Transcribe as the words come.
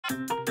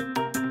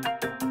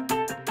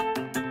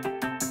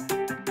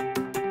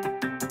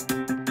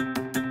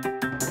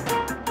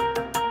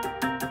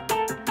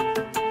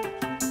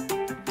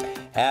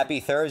Happy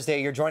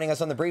Thursday. You're joining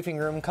us on the briefing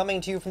room,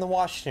 coming to you from the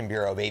Washington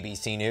Bureau of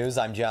ABC News.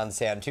 I'm John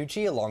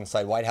Santucci,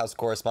 alongside White House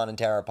correspondent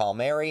Tara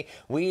Palmieri.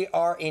 We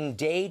are in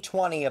day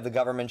 20 of the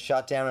government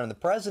shutdown, and the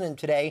president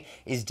today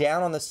is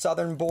down on the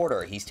southern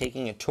border. He's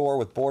taking a tour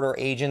with border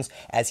agents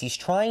as he's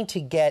trying to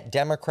get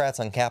Democrats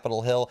on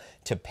Capitol Hill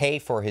to pay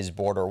for his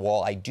border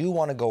wall. I do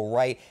want to go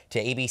right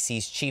to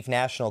ABC's chief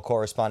national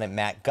correspondent,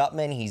 Matt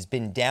Gutman. He's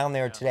been down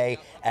there today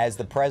as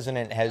the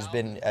president has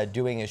been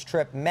doing his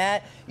trip.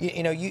 Matt,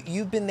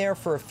 you've been there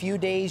for a few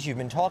days. You've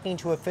been talking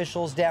to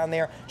officials down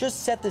there.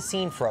 Just set the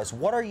scene for us.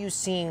 What are you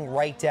seeing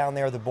right down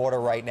there at the border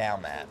right now,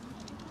 Matt?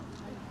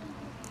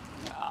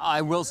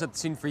 I will set the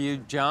scene for you,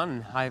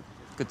 John. Hi,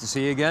 good to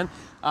see you again.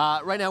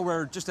 Right now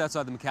we're just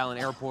outside the McAllen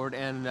Airport,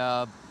 and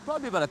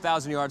probably about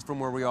 1,000 yards from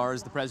where we are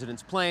is the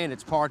president's plane.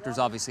 It's parked. There's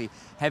obviously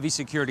heavy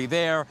security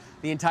there.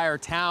 The entire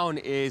town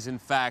is, in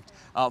fact,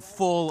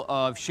 full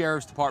of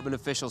Sheriff's Department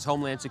officials,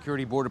 Homeland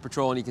Security, Border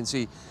Patrol, and you can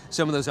see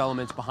some of those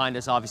elements behind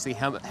us, obviously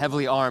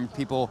heavily armed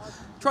people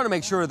trying to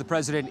make sure the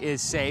president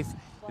is safe.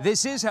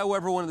 This is,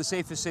 however, one of the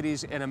safest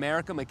cities in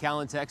America.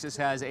 McAllen, Texas,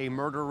 has a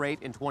murder rate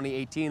in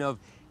 2018 of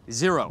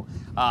 0.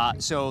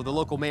 So the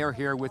local mayor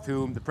here, with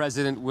whom the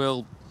president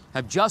will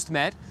have just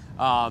met,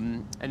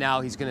 and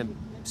now he's going to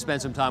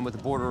spend some time with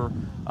the Border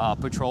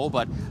Patrol,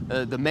 but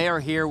the mayor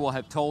here will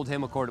have told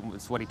him, according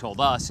to what he told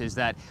us, is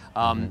that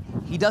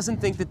he doesn't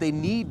think that they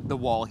need the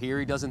wall here.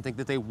 He doesn't think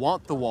that they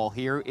want the wall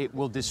here. It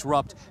will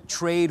disrupt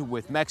trade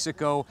with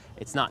Mexico.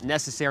 It's not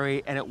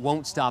necessary, and it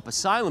won't stop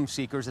asylum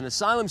seekers. And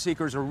asylum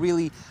seekers are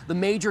really the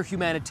major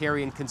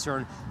humanitarian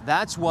concern.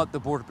 That's what the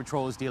Border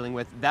Patrol is dealing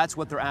with. That's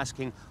what they're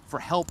asking for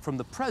help from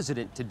the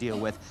president to deal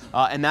with.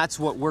 And that's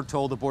what we're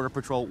told the Border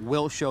Patrol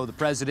will show the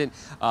president.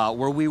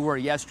 Where we were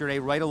yesterday,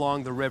 right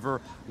along the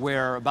river,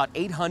 where about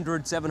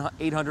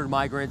 800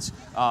 migrants,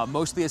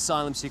 mostly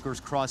asylum seekers,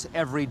 cross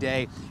every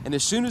day. And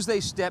as soon as they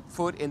step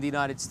foot in the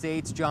United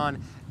States,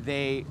 John,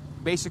 they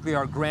basically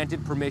are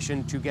granted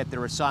permission to get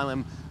their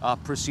asylum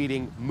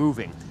proceeding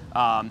moving.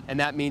 And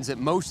that means that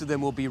most of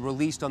them will be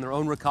released on their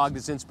own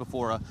recognizance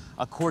before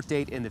a court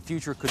date in the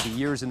future, could be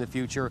years in the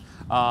future,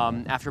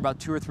 after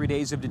about 2 or 3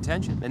 days of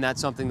detention. And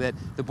that's something that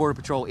the Border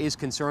Patrol is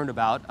concerned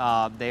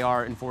about. They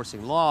are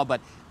enforcing law, but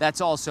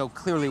that's also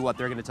clearly what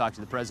they're going to talk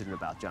to the president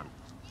about, John.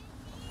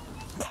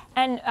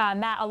 And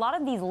Matt, a lot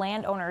of these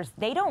landowners,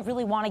 they don't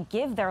really want to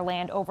give their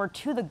land over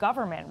to the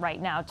government right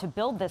now to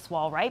build this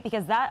wall, right?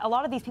 Because a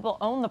lot of these people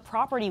own the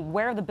property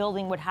where the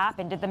building would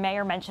happen. Did the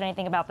mayor mention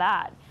anything about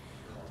that?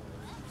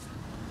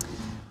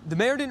 The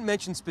mayor didn't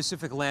mention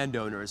specific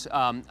landowners.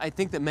 I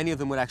think that many of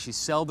them would actually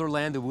sell their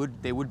land.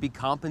 They would be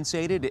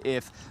compensated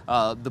if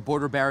the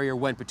border barrier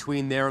went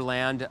between their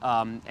land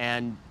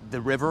and the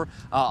river.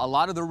 A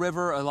lot of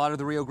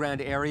the Rio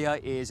Grande area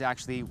is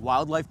actually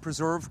wildlife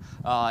preserve.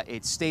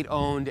 It's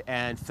state-owned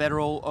and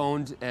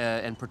federal-owned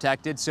and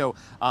protected, so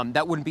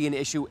that wouldn't be an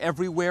issue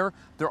everywhere.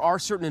 There are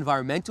certain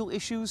environmental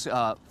issues,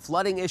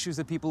 flooding issues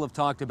that people have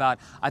talked about.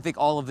 I think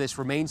all of this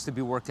remains to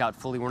be worked out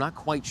fully. We're not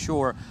quite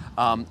sure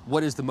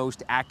what is the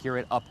most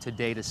accurate,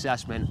 up-to-date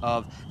assessment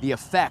of the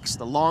effects,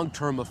 the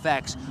long-term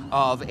effects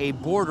of a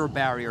border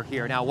barrier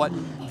here. Now, what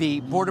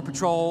the Border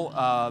Patrol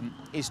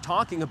is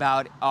talking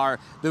about are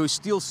those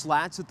steel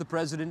slats that the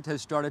president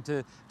has started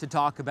to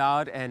talk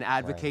about and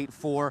advocate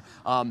for.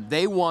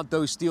 They want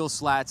those steel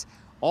slats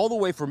all the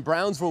way from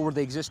Brownsville, where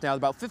they exist now,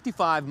 about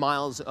 55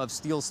 miles of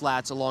steel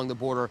slats along the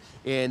border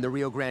in the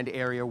Rio Grande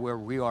area where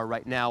we are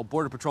right now.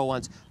 Border Patrol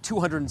wants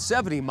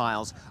 270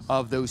 miles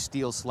of those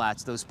steel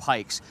slats, those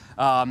pikes.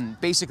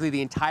 Basically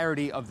the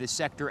entirety of this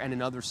sector and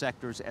in other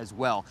sectors as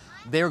well.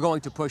 They're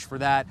going to push for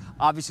that.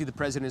 Obviously the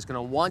president is going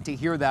to want to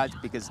hear that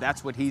because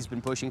that's what he's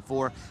been pushing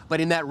for. But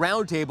in that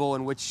roundtable,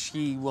 in which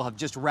he will have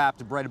just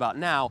wrapped right about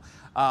now,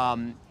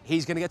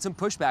 he's going to get some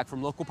pushback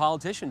from local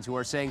politicians who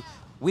are saying,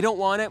 we don't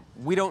want it,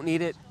 we don't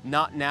need it,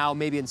 not now,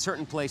 maybe in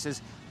certain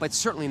places, but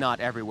certainly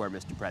not everywhere,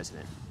 Mr.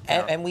 President.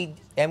 And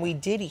we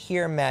did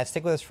hear, Matt,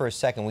 stick with us for a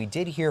second, we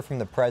did hear from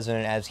the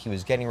president as he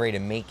was getting ready to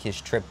make his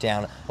trip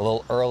down a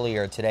little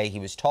earlier today. He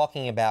was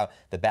talking about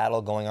the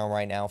battle going on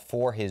right now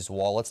for his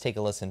wall. Let's take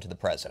a listen to the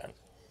president.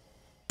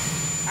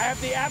 I have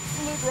the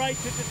absolute right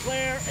to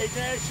declare a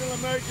national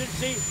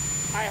emergency.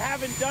 I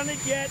haven't done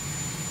it yet.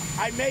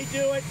 I may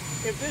do it.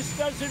 If this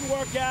doesn't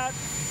work out,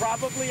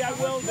 probably I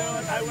will do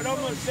it. I would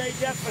almost say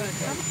definitely.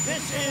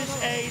 This is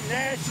a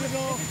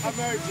national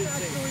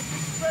emergency.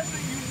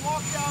 President, you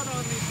walked out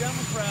on the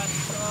Democrats.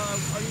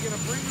 Are you going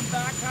to bring them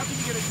back? How can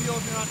you get a deal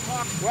if you're not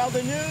talking? Well,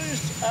 the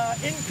news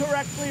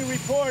incorrectly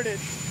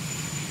reported,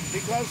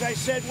 because I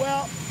said,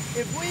 well,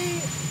 if we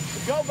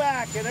go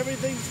back and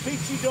everything's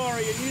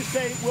peachy-dory and you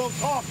say we'll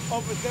talk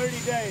over 30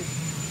 days,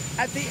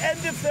 at the end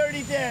of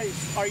 30 days,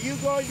 are you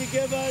going to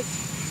give us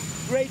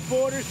great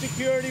border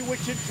security,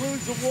 which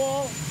includes a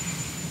wall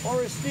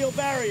or a steel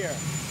barrier?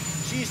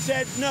 She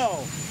said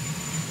no.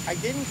 I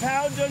didn't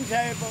pound on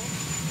tables.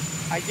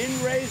 I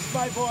didn't raise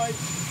my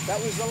voice. That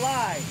was a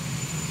lie.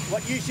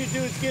 What you should do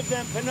is give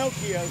them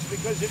Pinocchios,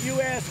 because if you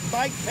ask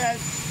Mike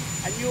Pence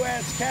and you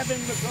ask Kevin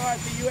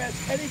McCarthy, you ask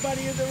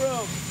anybody in the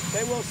room,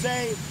 they will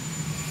say,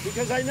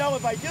 because I know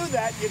if I do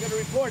that, you're going to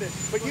report it.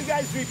 But you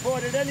guys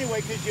report it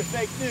anyway because you're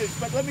fake news.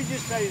 But let me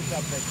just tell you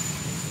something.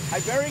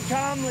 I very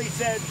calmly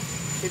said,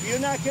 if you're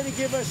not going to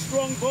give us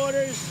strong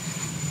borders,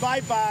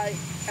 bye-bye,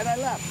 and I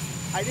left.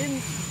 I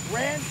didn't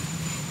rant.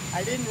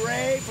 I didn't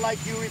rave like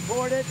you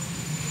reported.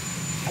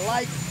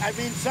 I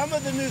mean, some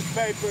of the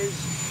newspapers,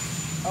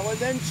 and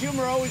then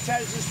Schumer always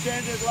has his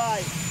standard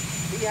lie.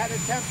 He had a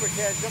temper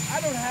tantrum.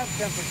 I don't have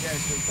temper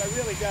tantrums. I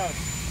really don't.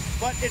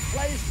 But it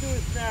plays to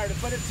his narrative,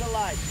 but it's a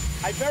lie.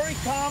 I very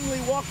calmly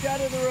walked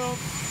out of the room.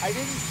 I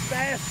didn't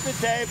smash the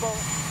table.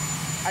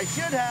 I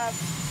should have,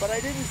 but I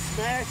didn't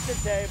smash the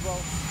table.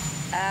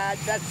 And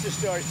that's the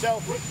story.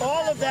 So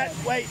all of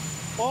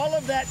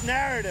that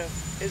narrative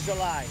is a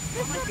lie.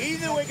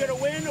 Either we're going to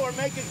win or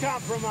make a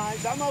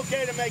compromise. I'm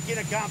okay to making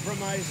a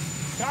compromise.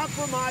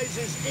 Compromise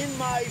is in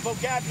my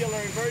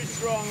vocabulary very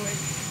strongly.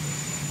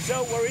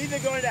 So we're either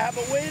going to have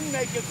a win,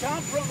 make a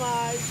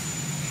compromise,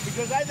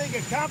 because I think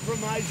a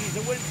compromise is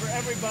a win for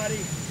everybody,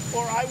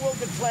 or I will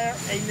declare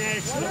a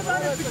national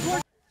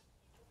emergency.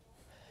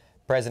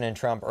 President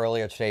Trump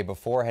earlier today,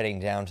 before heading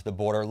down to the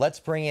border. Let's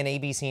bring in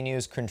ABC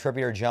News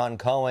contributor John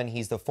Cohen.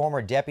 He's the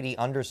former Deputy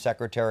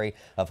Undersecretary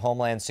of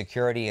Homeland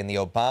Security in the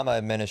Obama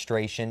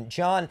administration.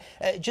 John,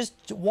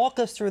 just walk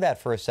us through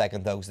that for a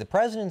second, though, because the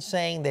president's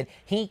saying that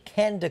he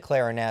can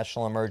declare a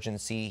national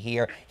emergency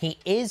here. He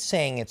is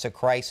saying it's a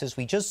crisis.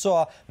 We just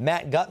saw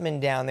Matt Gutman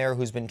down there,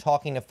 who's been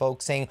talking to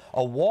folks, saying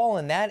a wall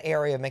in that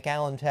area of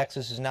McAllen,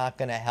 Texas, is not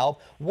going to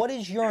help. What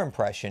is your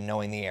impression,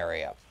 knowing the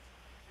area?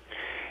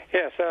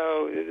 Yeah,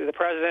 so the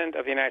President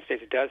of the United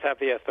States does have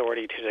the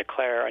authority to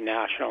declare a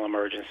national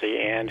emergency,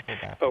 and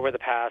over the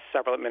past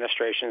several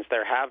administrations,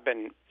 there have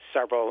been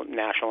several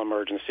national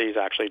emergencies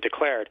actually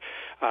declared.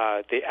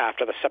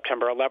 After the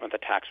September 11th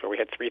attacks, where we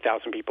had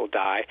 3,000 people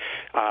die,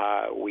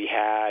 we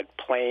had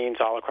planes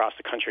all across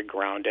the country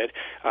grounded.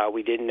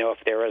 We didn't know if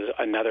there was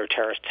another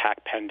terrorist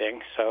attack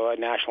pending, so a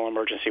national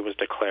emergency was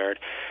declared.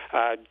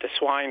 The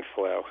swine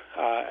flu,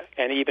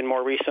 and even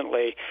more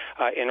recently,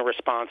 in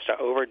response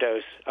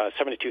to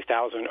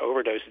 72,000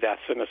 overdose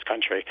deaths in this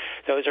country.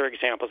 Those are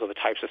examples of the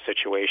types of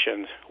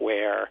situations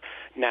where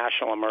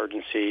national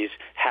emergencies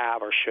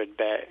have or should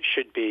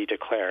be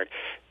declared.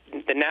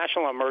 The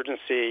national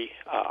emergency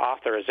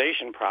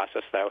authorization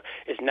process, though,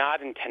 is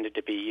not intended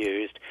to be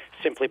used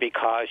simply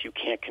because you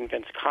can't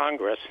convince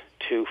Congress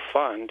to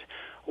fund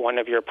one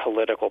of your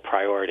political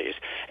priorities.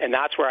 And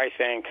that's where I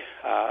think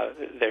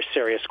there's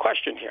serious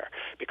question here,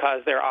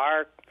 because there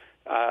are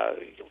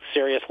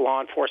serious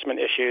law enforcement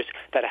issues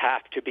that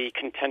have to be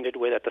contended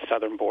with at the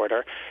southern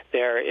border.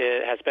 There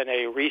has been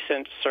a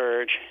recent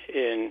surge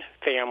in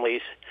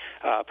families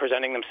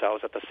presenting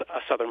themselves at the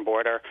southern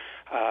border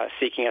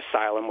seeking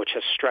asylum, which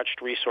has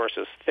stretched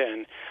resources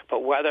thin.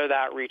 But whether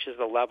that reaches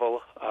the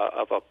level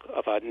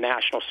of a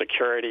national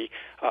security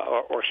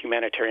or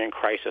humanitarian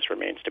crisis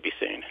remains to be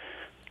seen.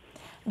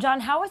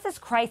 John, how is this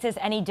crisis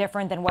any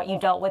different than what you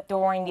dealt with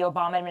during the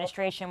Obama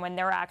administration, when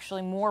there were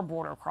actually more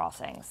border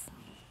crossings?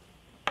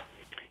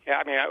 Yeah,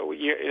 I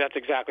mean, that's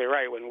exactly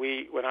right. When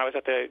I was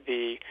at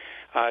the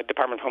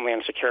Department of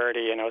Homeland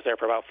Security, and I was there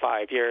for about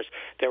 5 years,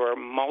 there were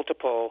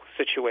multiple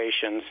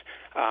situations,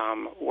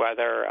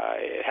 whether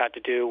it had to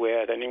do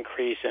with an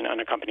increase in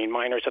unaccompanied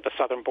minors at the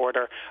southern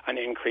border, an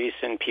increase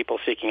in people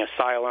seeking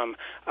asylum,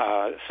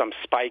 some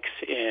spikes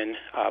in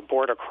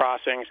border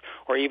crossings,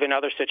 or even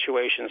other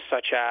situations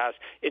such as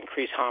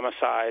increased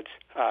homicides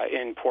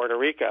in Puerto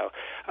Rico.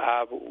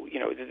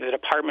 The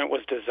department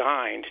was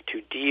designed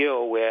to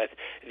deal with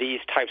these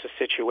types of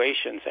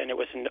situations, and it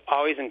was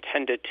always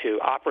intended to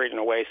operate in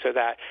a way so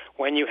that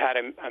when you had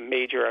a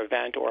major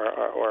event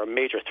or a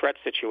major threat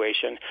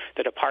situation,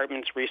 the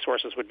department's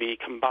resources would be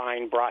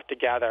combined, brought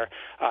together,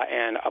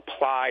 and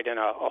applied in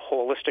a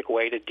holistic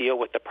way to deal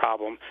with the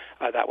problem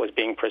that was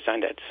being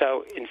presented.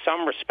 So in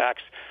some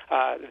respects,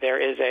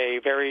 there's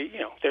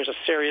a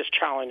serious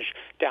challenge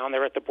down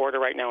there at the border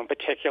right now, in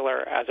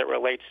particular as it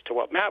relates to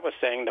what Matt was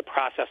saying, the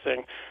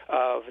processing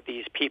of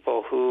these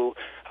people who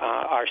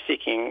are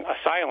seeking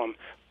asylum.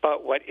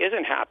 But what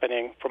isn't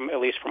happening, at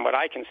least from what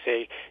I can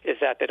see, is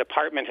that the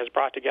department has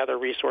brought together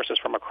resources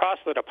from across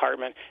the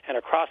department and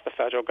across the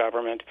federal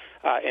government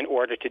in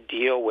order to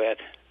deal with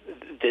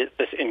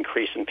this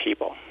increase in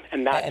people.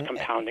 And that's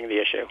compounding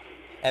the issue.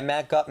 And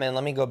Matt Gutman,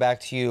 let me go back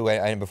to you,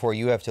 and before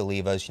you have to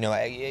leave us.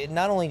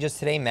 Not only just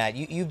today, Matt,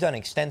 you've done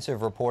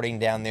extensive reporting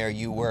down there.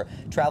 You were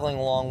traveling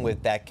along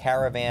with that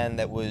caravan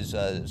that was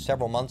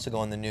several months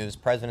ago in the news.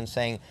 President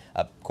saying,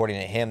 according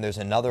to him, there's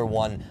another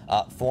one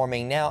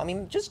forming now. I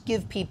mean, just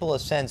give people a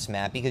sense,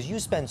 Matt, because you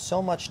spend so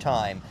much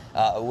time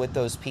with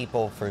those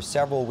people for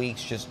several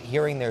weeks, just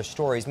hearing their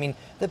stories. I mean,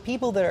 the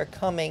people that are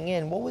coming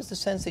in, what was the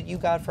sense that you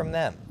got from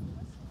them?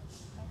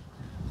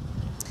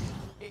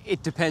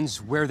 It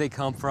depends where they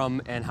come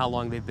from and how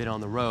long they've been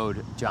on the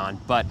road, John.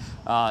 But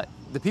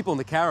the people in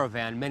the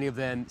caravan, many of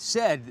them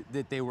said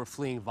that they were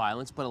fleeing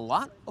violence, but a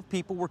lot of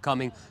people were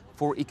coming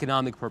for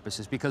economic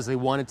purposes because they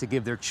wanted to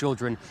give their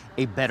children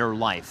a better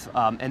life.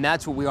 And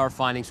that's what we are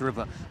finding, sort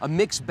of a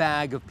mixed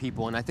bag of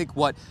people. And I think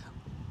what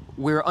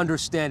we're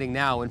understanding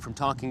now, and from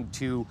talking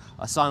to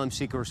asylum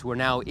seekers who are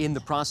now in the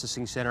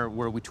processing center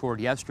where we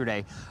toured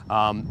yesterday.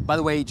 By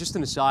the way, just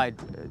an aside,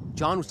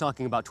 John was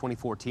talking about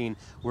 2014,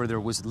 where there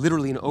was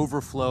literally an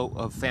overflow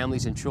of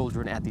families and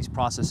children at these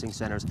processing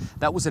centers.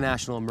 That was a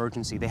national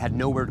emergency. They had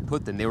nowhere to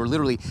put them. They were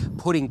literally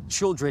putting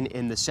children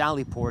in the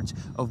sally ports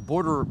of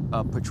Border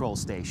Patrol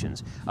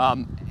stations.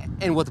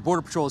 And what the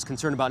Border Patrol is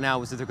concerned about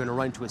now is that they're going to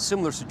run into a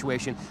similar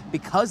situation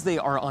because they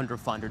are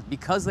underfunded,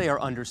 because they are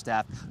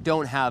understaffed,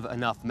 don't have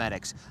enough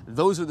medics.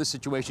 Those are the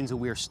situations that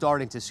we are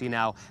starting to see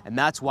now, and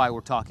that's why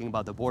we're talking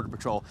about the Border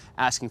Patrol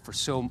asking for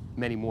so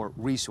many more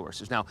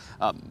resources. Now,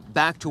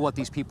 back to what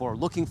these people are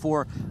looking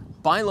for.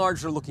 By and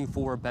large, they're looking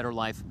for a better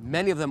life.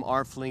 Many of them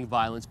are fleeing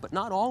violence, but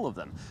not all of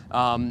them.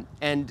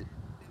 And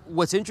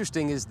what's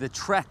interesting is the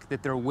trek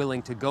that they're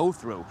willing to go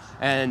through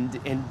and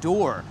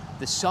endure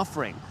the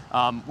suffering.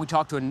 We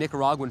talked to a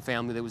Nicaraguan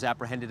family that was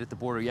apprehended at the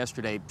border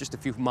yesterday, just a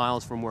few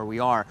miles from where we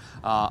are,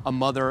 a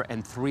mother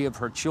and 3 of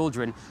her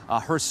children.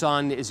 Her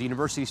son is a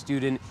university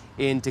student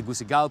in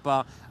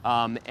Tegucigalpa,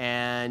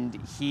 and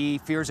he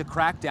fears a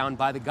crackdown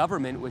by the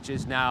government, which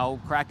is now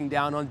cracking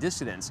down on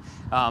dissidents.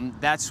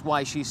 That's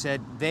why she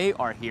said they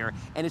are here,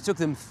 and it took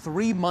them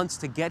 3 months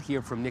to get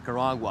here from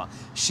Nicaragua.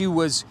 She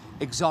was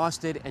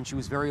exhausted, and she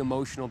was very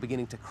emotional,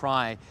 beginning to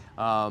cry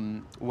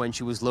when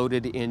she was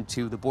loaded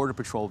into the Border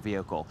Patrol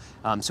vehicle.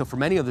 So for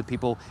many of the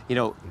people, you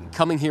know,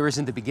 coming here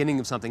isn't the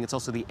beginning of something, it's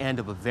also the end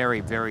of a very,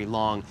 very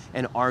long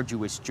and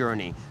arduous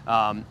journey.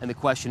 And the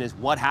question is,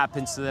 what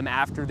happens to them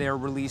after they're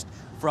released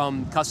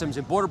from Customs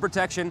and Border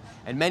Protection?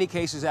 In many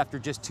cases, after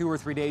just 2 or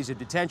 3 days of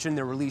detention,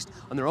 they're released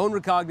on their own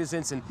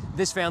recognizance, and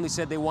this family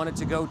said they wanted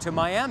to go to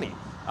Miami.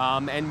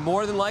 And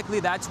more than likely,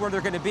 that's where they're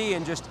going to be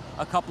in just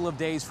a couple of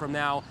days from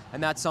now.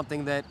 And that's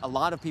something that a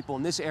lot of people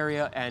in this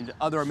area and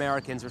other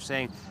Americans are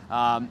saying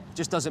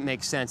just doesn't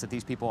make sense that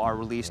these people are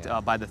released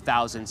by the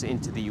thousands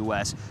into the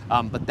U.S.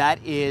 But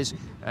that is,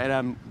 and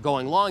I'm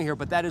going long here,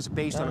 but that is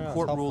based on a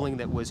court ruling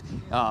that was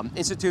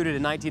instituted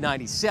in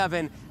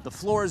 1997, the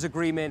Flores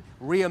Agreement,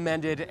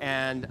 re-amended,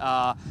 and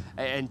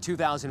in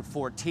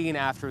 2014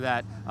 after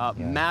that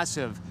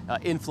massive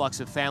influx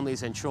of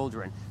families and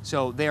children.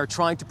 So they are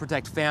trying to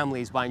protect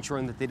families by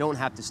ensuring that they don't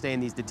have to stay in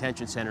these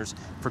detention centers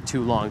for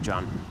too long,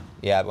 John.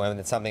 Yeah, well,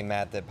 it's something,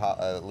 Matt,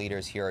 that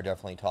leaders here are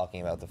definitely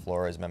talking about, the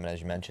Flores Amendment,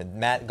 as you mentioned.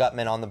 Matt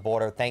Gutman on the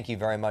border, thank you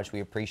very much. We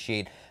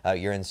appreciate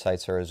your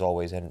insights, sir, as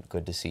always, and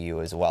good to see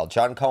you as well.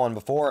 John Cohen,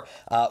 before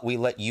we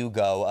let you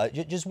go,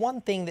 just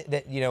one thing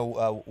that you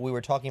know, we were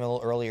talking a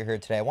little earlier here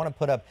today. I want to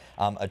put up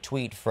a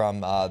tweet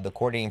from the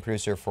coordinating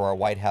producer for our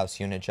White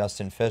House unit,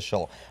 Justin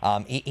Fischel.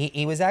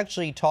 He was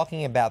actually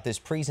talking about this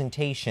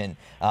presentation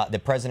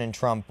that President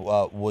Trump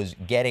was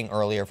getting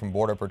earlier from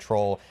Border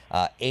Patrol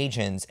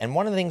agents, and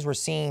one of the things we're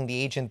seeing the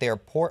agent there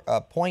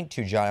point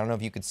to, John, I don't know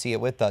if you could see it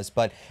with us,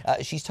 but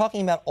she's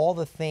talking about all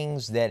the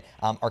things that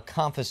are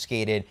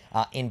confiscated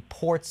in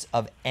ports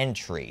of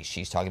entry.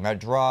 She's talking about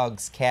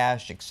drugs,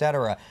 cash,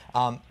 etc.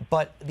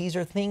 But these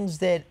are things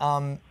that,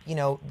 you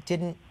know,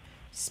 didn't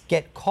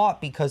get caught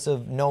because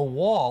of no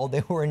wall.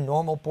 They were in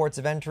normal ports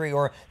of entry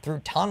or through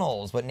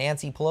tunnels, what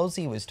Nancy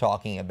Pelosi was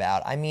talking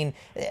about. I mean,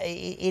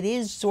 it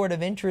is sort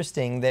of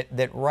interesting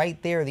that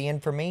right there, the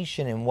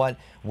information and what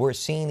we're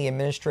seeing the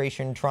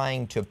administration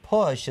trying to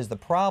push as the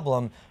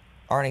problem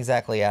aren't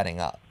exactly adding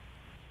up.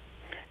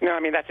 No, I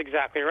mean, that's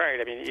exactly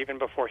right. I mean, even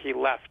before he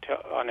left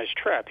on his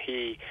trip,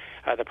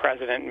 the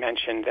president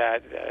mentioned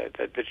that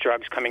the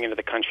drugs coming into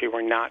the country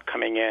were not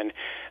coming in.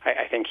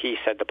 I think he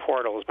said the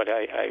portals, but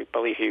I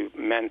believe he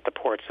meant the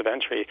ports of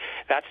entry.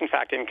 That's, in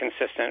fact,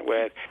 inconsistent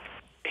with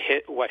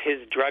what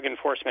his Drug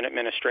Enforcement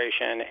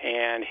Administration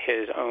and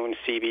his own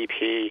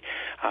CBP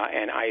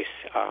and ICE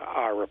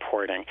are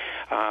reporting.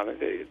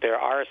 There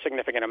are a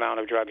significant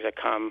amount of drugs that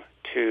come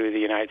to the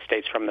United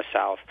States from the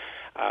South.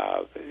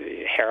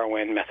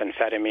 Heroin,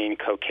 methamphetamine,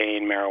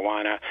 cocaine,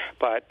 marijuana,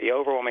 but the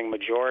overwhelming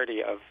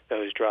majority of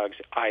those drugs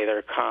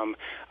either come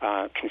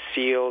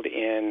concealed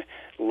in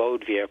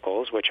load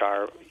vehicles, which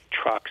are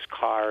trucks,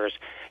 cars,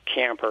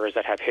 campers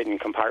that have hidden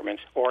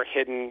compartments, or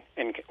hidden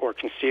or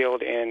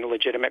concealed in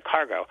legitimate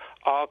cargo,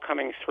 all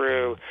coming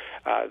through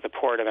the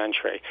port of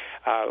entry.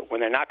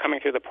 When they're not coming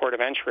through the port of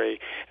entry,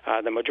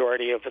 the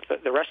majority of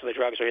the rest of the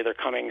drugs are either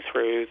coming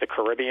through the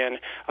Caribbean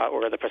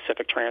or the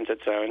Pacific transit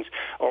zones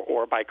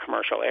or by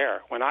commercial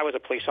air. When I was a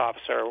police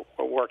officer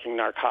working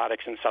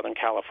narcotics in Southern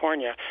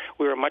California,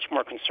 we were much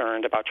more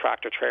concerned about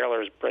tractor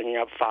trailers bringing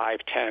up 5,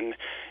 10,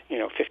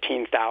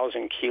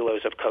 15,000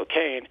 kilos of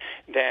cocaine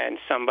than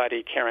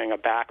somebody carrying a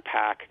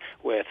backpack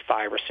with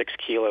 5 or 6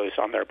 kilos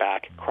on their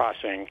back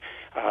crossing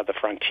the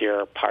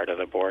frontier part of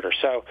the border.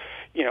 So,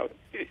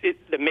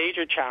 the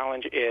major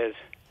challenge is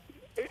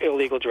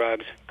illegal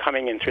drugs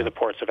coming in through the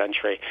ports of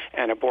entry,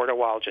 and a border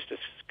wall just is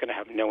going to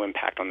have no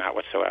impact on that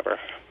whatsoever.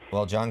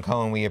 Well, John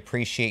Cohen, we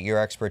appreciate your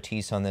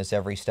expertise on this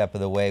every step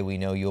of the way. We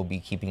know you'll be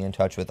keeping in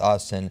touch with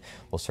us, and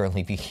we'll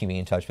certainly be keeping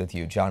in touch with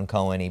you. John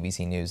Cohen,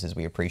 ABC News, as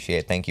we appreciate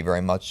it. Thank you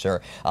very much, sir.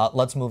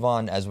 Let's move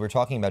on. As we're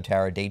talking about,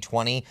 Tara, day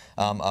 20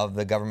 of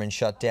the government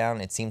shutdown.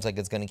 It seems like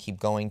it's going to keep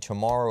going.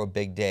 Tomorrow, a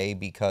big day,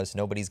 because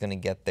nobody's going to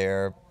get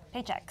their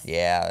paychecks.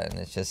 Yeah, and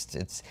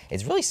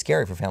it's really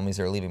scary for families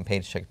that are leaving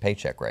paycheck to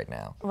paycheck right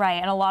now. Right,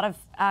 and a lot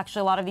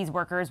of these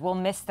workers will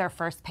miss their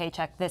first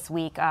paycheck this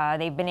week.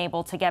 They've been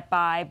able to get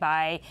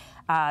by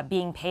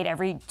being paid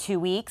every 2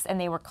 weeks,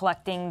 and they were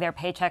collecting their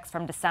paychecks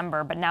from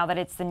December. But now that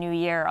it's the new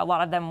year, a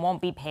lot of them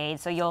won't be paid.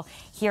 So you'll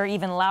hear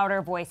even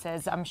louder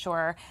voices, I'm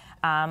sure.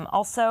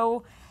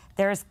 Also,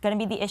 there's going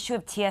to be the issue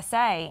of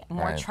TSA,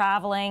 more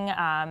traveling.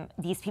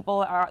 These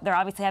people they're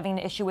obviously having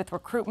an issue with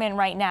recruitment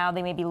right now.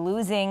 They may be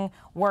losing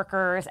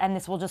workers, and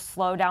this will just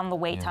slow down the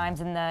wait times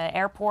in the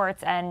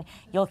airports. And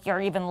you'll hear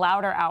even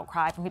louder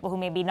outcry from people who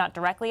may be not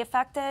directly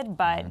affected,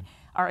 but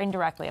are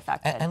indirectly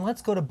affected. And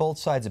let's go to both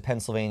sides of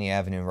Pennsylvania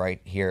Avenue right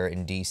here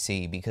in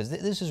D.C., because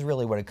this is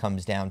really what it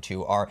comes down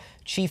to. Our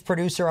chief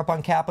producer up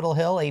on Capitol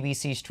Hill,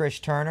 ABC's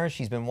Trish Turner,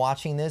 she's been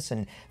watching this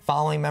and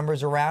following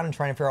members around and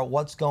trying to figure out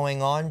what's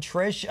going on.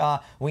 Trish,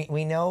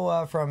 we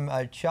know from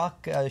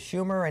Chuck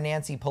Schumer and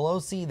Nancy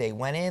Pelosi, they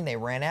went in, they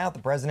ran out. The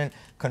president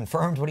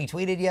confirmed what he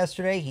tweeted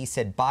yesterday. He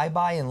said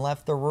bye-bye and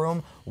left the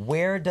room.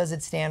 Where does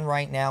it stand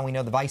right now? We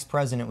know the vice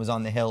president was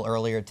on the Hill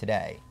earlier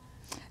today.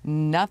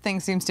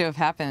 Nothing seems to have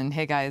happened.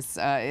 Hey, guys,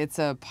 it's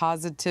a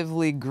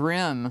positively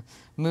grim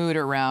mood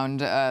around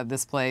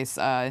this place.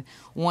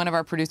 One of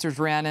our producers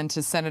ran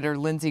into Senator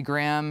Lindsey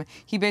Graham.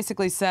 He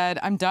basically said,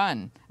 I'm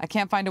done. I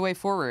can't find a way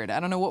forward. I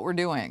don't know what we're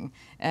doing.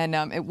 And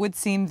it would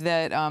seem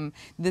that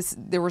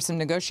there were some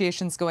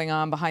negotiations going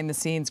on behind the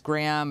scenes.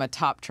 Graham, a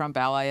top Trump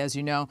ally, as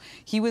you know,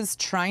 he was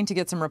trying to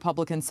get some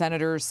Republican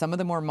senators, some of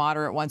the more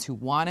moderate ones who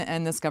want to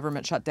end this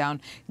government shutdown,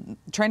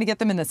 trying to get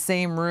them in the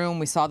same room.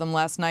 We saw them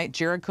last night.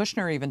 Jared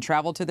Kushner even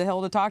traveled to the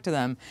Hill to talk to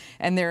them.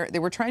 And they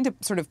were trying to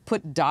sort of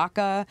put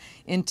DACA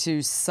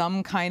into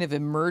some kind of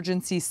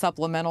emergency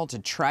supplemental to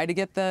try to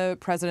get the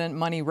president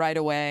money right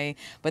away.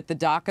 But the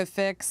DACA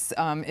fix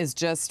is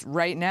just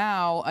right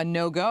now a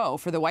no-go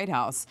for the White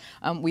House.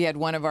 We had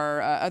one of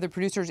our other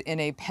producers in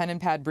a pen and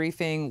pad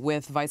briefing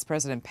with Vice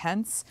President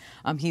Pence.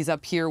 He's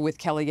up here with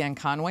Kellyanne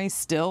Conway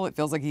still. It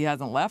feels like he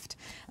hasn't left,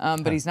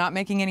 but he's not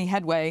making any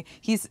headway.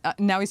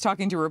 Now he's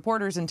talking to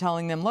reporters and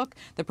telling them, look,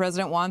 the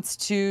president wants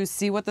to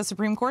see what the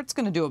Supreme Court's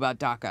going to do about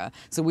DACA.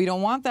 So we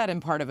don't want that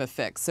in part of a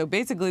fix. So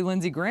basically,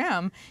 Lindsey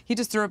Graham, he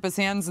just threw up his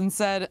hands and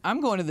said,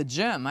 I'm going to the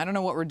gym. I don't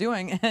know what we're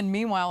doing. And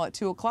meanwhile, at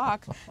 2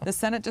 o'clock, the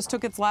Senate just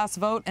took its last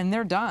vote, and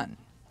they're done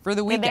for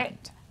the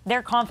weekend.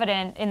 They're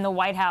confident in the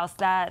White House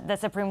that the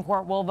Supreme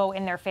Court will vote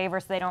in their favor,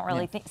 so they don't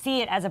really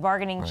see it as a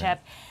bargaining chip.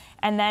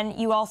 And then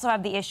you also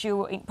have the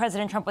issue,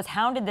 President Trump was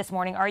hounded this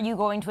morning. Are you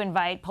going to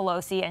invite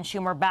Pelosi and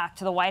Schumer back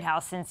to the White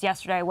House since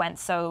yesterday went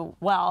so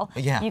well,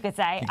 you could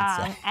say.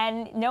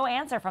 And no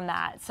answer from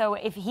that. So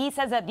if he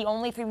says that the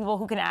only 3 people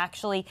who can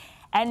actually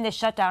end this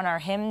shutdown are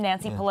him,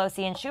 Nancy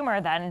Pelosi, and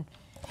Schumer, then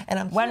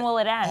when will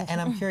it end?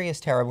 And I'm curious,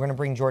 Tara, we're going to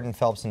bring Jordan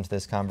Phelps into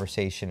this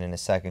conversation in a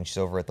second. She's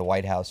over at the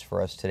White House for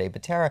us today.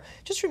 But Tara,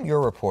 just from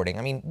your reporting,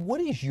 I mean, what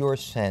is your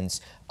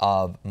sense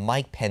of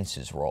Mike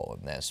Pence's role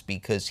in this?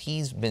 Because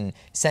he's been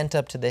sent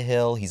up to the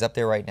Hill. He's up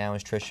there right now,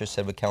 as Tricia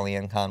said, with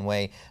Kellyanne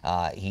Conway.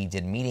 He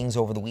did meetings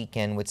over the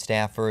weekend with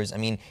staffers. I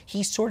mean,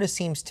 he sort of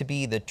seems to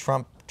be the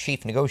Trump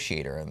chief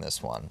negotiator in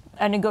this one.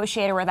 A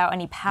negotiator without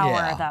any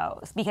power,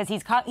 though, because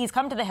he's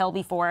come to the Hill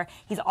before.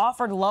 He's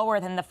offered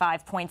lower than the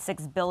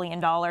 $5.6 billion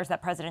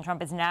that President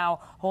Trump is now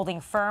holding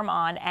firm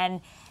on.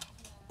 And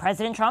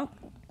President Trump,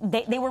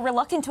 they were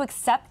reluctant to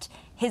accept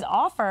his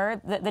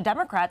offer. The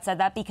Democrats said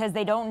that because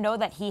they don't know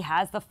that he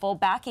has the full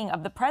backing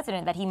of the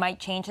president, that he might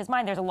change his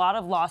mind. There's a lot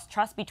of lost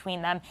trust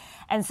between them.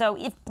 And so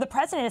if the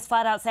president is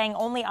flat out saying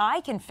only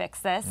I can fix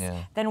this,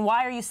 then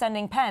why are you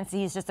sending Pence?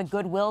 He's just a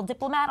goodwill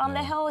diplomat on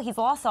the Hill. He's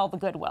lost all the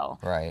goodwill.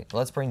 Right.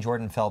 Let's bring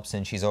Jordan Phelps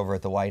in. She's over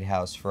at the White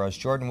House for us.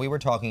 Jordan, we were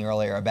talking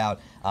earlier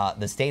about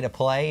the state of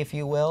play, if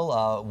you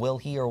will. Will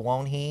he or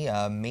won't he?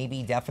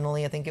 Maybe,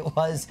 definitely, I think it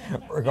was,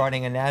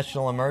 regarding a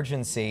national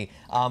emergency.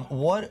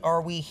 What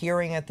are we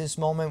hearing at this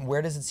moment?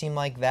 Where does it seem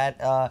like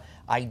that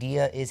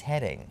idea is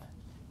heading?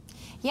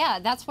 Yeah,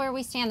 that's where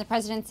we stand. The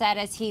president said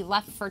as he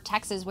left for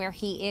Texas, where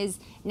he is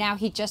now,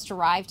 he just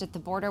arrived at the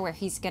border where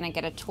he's going to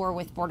get a tour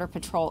with Border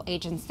Patrol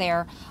agents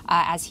there,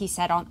 as he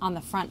said, on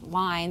the front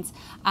lines.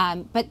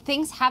 But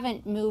things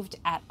haven't moved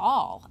at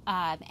all.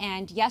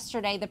 And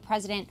yesterday, the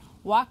president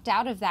walked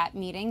out of that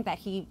meeting that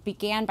he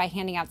began by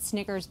handing out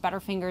Snickers,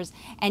 Butterfingers,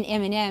 and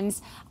M&Ms,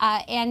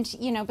 and,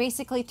 you know,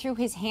 basically threw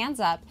his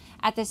hands up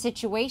at the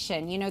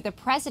situation. You know, the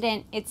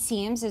president, it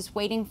seems, is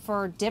waiting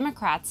for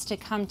Democrats to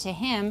come to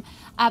him,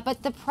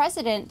 but the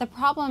president, the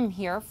problem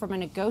here from a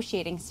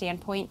negotiating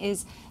standpoint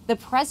is the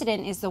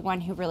president is the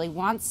one who really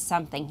wants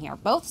something here.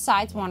 Both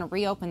sides want to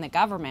reopen the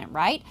government,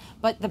 right?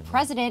 But the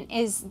president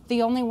is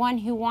the only one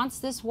who wants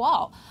this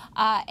wall.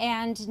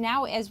 And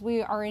now, as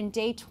we are in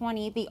day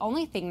 20, the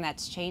only thing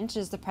that's changed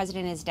is the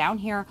president is down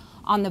here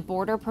on the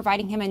border,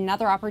 providing him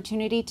another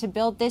opportunity to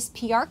build this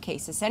PR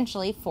case,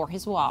 essentially, for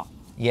his wall.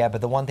 Yeah,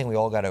 but the one thing we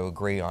all got to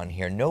agree on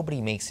here,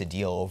 nobody makes a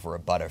deal over a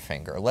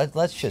Butterfinger.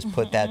 Let's just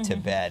put that to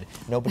bed.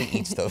 Nobody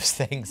eats those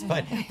things.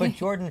 But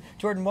Jordan,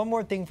 one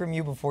more thing from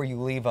you before you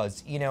leave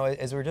us. You know,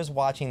 as we're just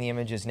watching the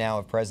images now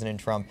of President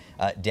Trump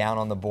down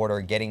on the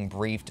border, getting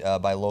briefed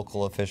by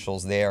local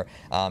officials there.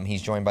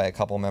 He's joined by a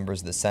couple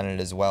members of the Senate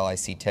as well. I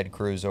see Ted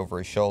Cruz over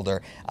his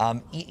shoulder.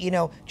 You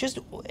know, just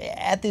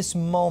at this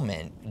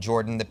moment,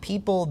 Jordan, the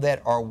people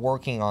that are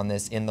working on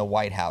this in the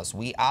White House,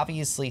 we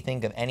obviously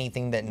think of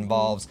anything that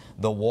involves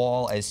the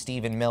wall as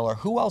Stephen Miller.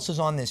 Who else is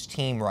on this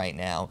team right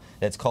now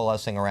that's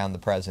coalescing around the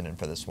president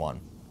for this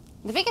one?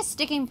 The biggest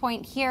sticking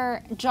point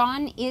here,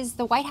 John, is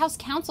the White House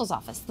counsel's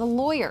office, the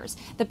lawyers,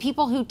 the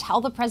people who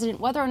tell the president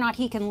whether or not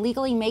he can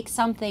legally make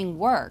something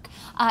work.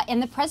 And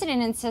the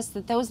president insists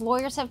that those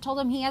lawyers have told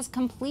him he has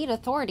complete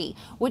authority,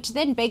 which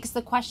then begs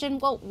the question,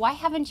 well, why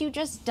haven't you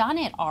just done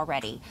it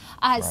already?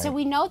 Right. So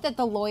we know that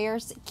the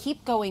lawyers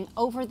keep going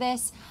over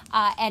this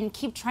and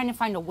keep trying to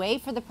find a way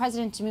for the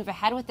president to move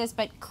ahead with this.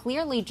 But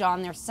clearly,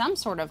 John, there's some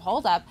sort of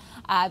holdup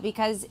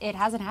because it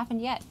hasn't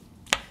happened yet.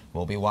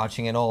 We'll be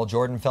watching it all.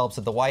 Jordan Phelps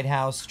at the White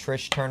House,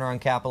 Trish Turner on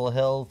Capitol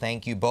Hill.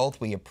 Thank you both.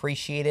 We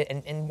appreciate it.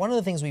 And one of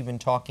the things we've been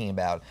talking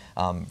about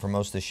for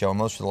most of the show,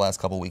 most for the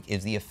last couple of weeks,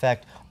 is the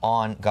effect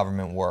on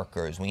government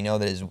workers. We know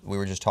that, as we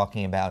were just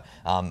talking about,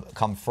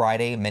 come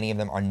Friday, many of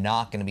them are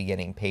not going to be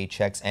getting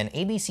paychecks. And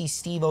ABC's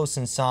Steve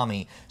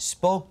Osunsami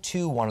spoke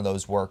to one of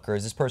those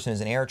workers. This person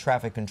is an air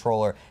traffic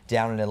controller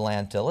down in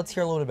Atlanta. Let's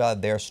hear a little bit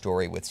about their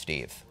story with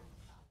Steve.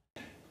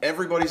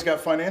 Everybody's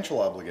got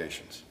financial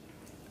obligations.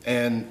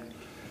 And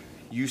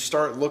you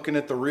start looking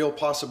at the real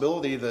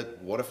possibility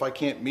that what if I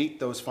can't meet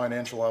those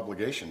financial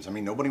obligations? I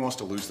mean, nobody wants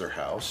to lose their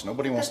house.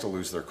 Nobody wants to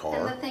lose their car.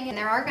 And the thing, and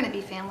there are going to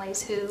be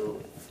families who,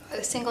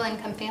 single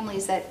income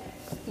families, that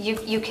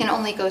you can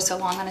only go so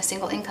long on a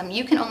single income.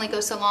 You can only go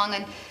so long,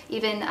 and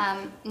even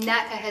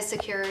NACA has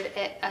secured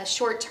a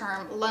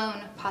short-term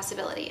loan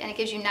possibility, and it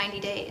gives you 90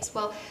 days.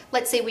 Well,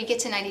 let's say we get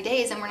to 90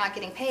 days and we're not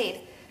getting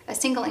paid. A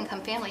single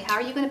income family, how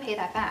are you going to pay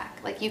that back?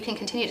 Like, you can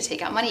continue to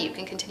take out money, you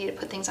can continue to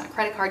put things on a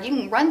credit card, you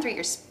can run through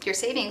your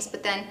savings,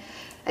 but then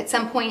at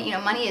some point, you know,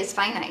 money is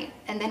finite,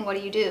 and then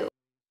what do?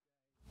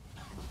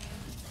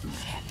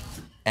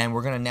 And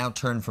we're going to now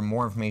turn for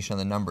more information on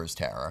the numbers,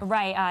 Tara.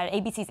 Right.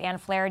 ABC's Ann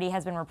Flaherty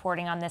has been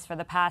reporting on this for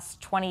the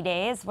past 20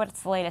 days.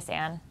 What's the latest,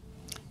 Ann?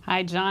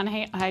 Hi, John.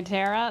 Hi,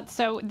 Tara.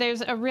 So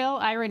there's a real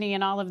irony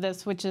in all of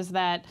this, which is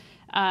that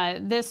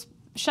this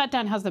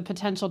shutdown has the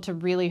potential to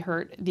really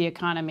hurt the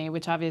economy,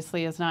 which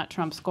obviously is not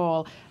Trump's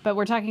goal. But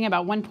we're talking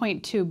about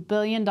 $1.2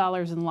 billion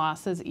in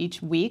losses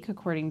each week,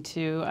 according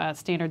to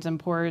Standards &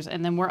 Poor's.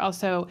 And then we're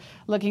also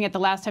looking at the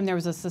last time there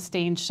was a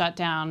sustained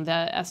shutdown.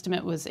 The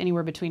estimate was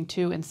anywhere between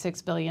 $2 and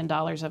 $6 billion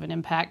of an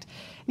impact.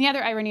 And the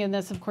other irony in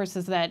this, of course,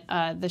 is that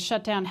the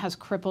shutdown has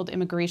crippled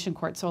immigration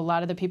court. So a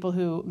lot of the people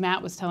who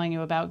Matt was telling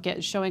you about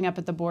showing up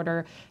at the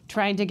border,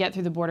 trying to get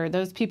through the border,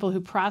 those people who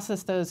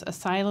process those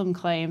asylum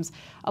claims,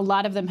 a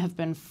lot of them have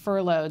been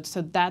furloughed.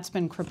 So that's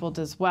been crippled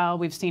as well.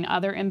 We've seen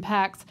other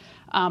impacts.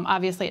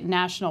 Obviously, at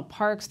national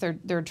parks,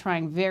 they're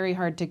trying very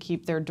hard to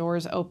keep their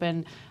doors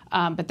open,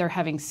 but they're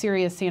having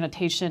serious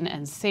sanitation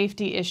and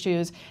safety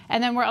issues.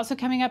 And then we're also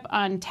coming up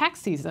on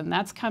tax season.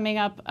 That's coming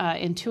up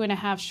in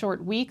 2.5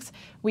 short weeks.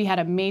 We had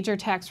a major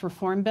tax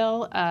reform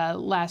bill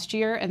last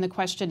year, and the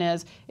question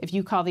is, if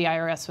you call the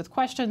IRS with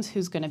questions,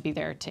 who's going to be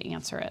there to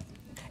answer it?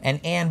 And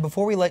Ann,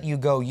 before we let you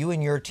go, you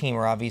and your team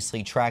are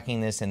obviously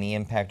tracking this and the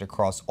impact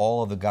across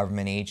all of the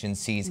government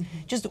agencies.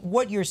 Just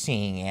what you're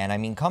seeing, Ann. I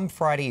mean, come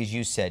Friday, as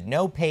you said,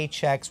 no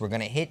paychecks. We're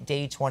going to hit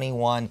day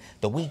 21.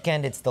 The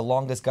weekend, it's the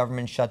longest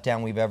government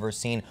shutdown we've ever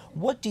seen.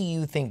 What do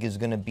you think is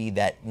going to be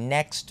that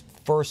next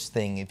first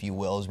thing, if you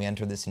will, as we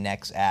enter this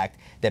next act,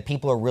 that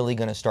people are really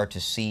going to start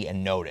to see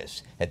and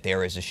notice that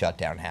there is a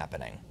shutdown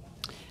happening?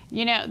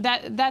 You know,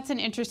 that's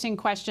an interesting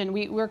question.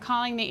 We're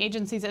calling the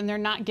agencies and they're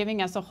not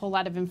giving us a whole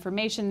lot of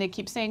information. They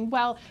keep saying,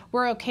 well,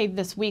 we're okay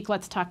this week,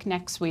 let's talk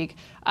next week.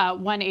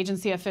 One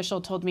agency official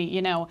told me,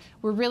 you know,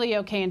 we're really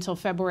okay until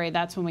February.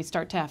 That's when we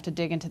start to have to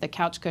dig into the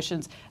couch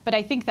cushions. But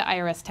I think the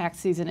IRS tax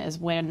season is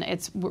when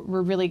it's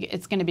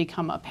going to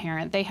become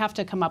apparent. They have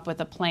to come up with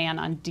a plan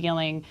on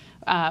dealing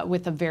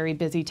with a very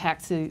busy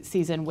tax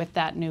season with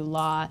that new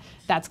law.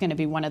 That's going to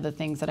be one of the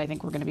things that I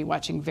think we're going to be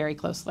watching very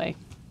closely.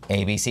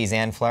 ABC's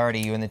Ann Flaherty,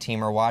 you and the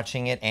team are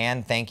watching it.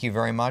 Ann, thank you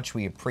very much.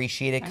 We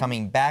appreciate it.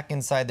 Coming back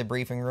inside the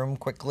briefing room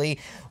quickly,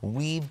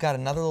 we've got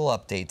another little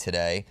update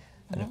today.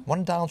 One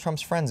of Donald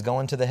Trump's friends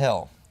going to the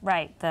Hill.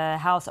 Right. The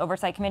House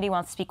Oversight Committee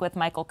wants to speak with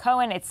Michael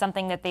Cohen. It's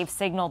something that they've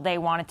signaled they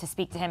wanted to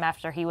speak to him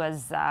after he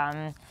was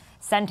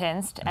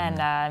sentenced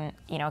and,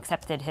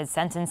 accepted his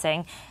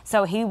sentencing.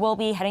 So he will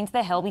be heading to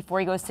the Hill before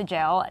he goes to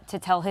jail to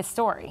tell his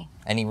story.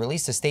 And he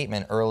released a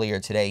statement earlier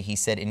today. He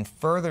said, in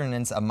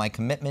furtherance of my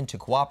commitment to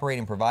cooperate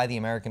and provide the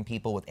American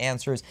people with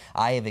answers,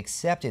 I have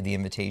accepted the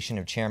invitation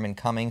of Chairman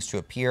Cummings to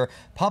appear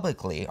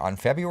publicly on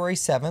February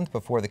 7th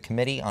before the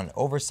Committee on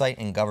Oversight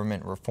and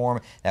Government Reform.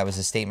 That was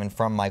a statement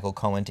from Michael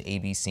Cohen to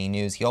ABC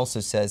News. He also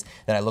says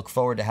that I look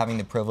forward to having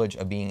the privilege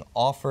of being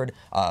afforded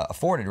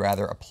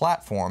a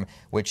platform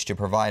which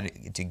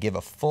to give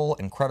a full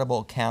and credible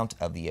account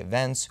of the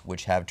events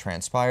which have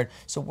transpired.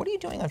 So what are you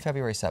doing on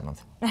February 7th?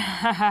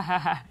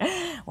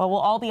 Well, we'll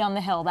all be on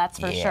the Hill, that's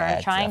for sure,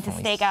 trying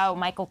definitely. to stake out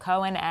Michael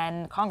Cohen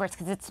and Congress,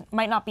 because it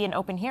might not be an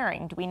open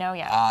hearing. Do we know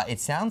yet?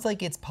 It sounds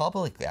like it's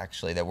public,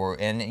 actually,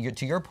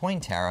 to your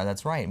point, Tara,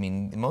 that's right. I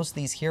mean, most of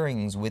these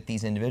hearings with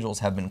these individuals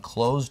have been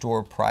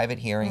closed-door private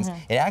hearings.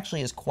 It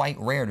actually is quite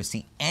rare to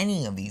see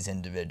any of these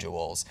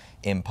individuals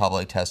in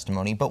public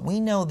testimony, but we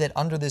know that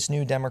under this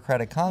new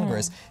Democratic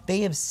Congress,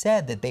 they have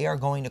said that they are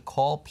going to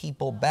call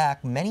people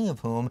back, many of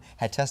whom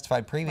had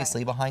testified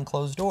previously behind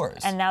closed doors.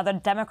 And now the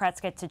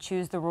Democrats get to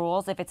choose the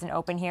rules, if it's an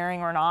open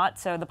hearing or not,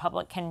 so the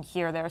public can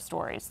hear their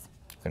stories.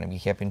 Going to be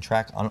keeping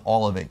track on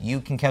all of it. You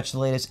can catch the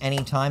latest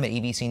anytime at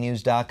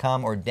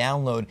abcnews.com or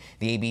download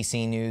the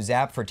ABC News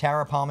app. For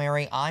Tara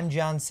Palmieri, I'm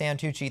John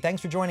Santucci.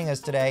 Thanks for joining us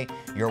today.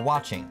 You're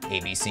watching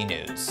ABC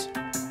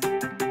News.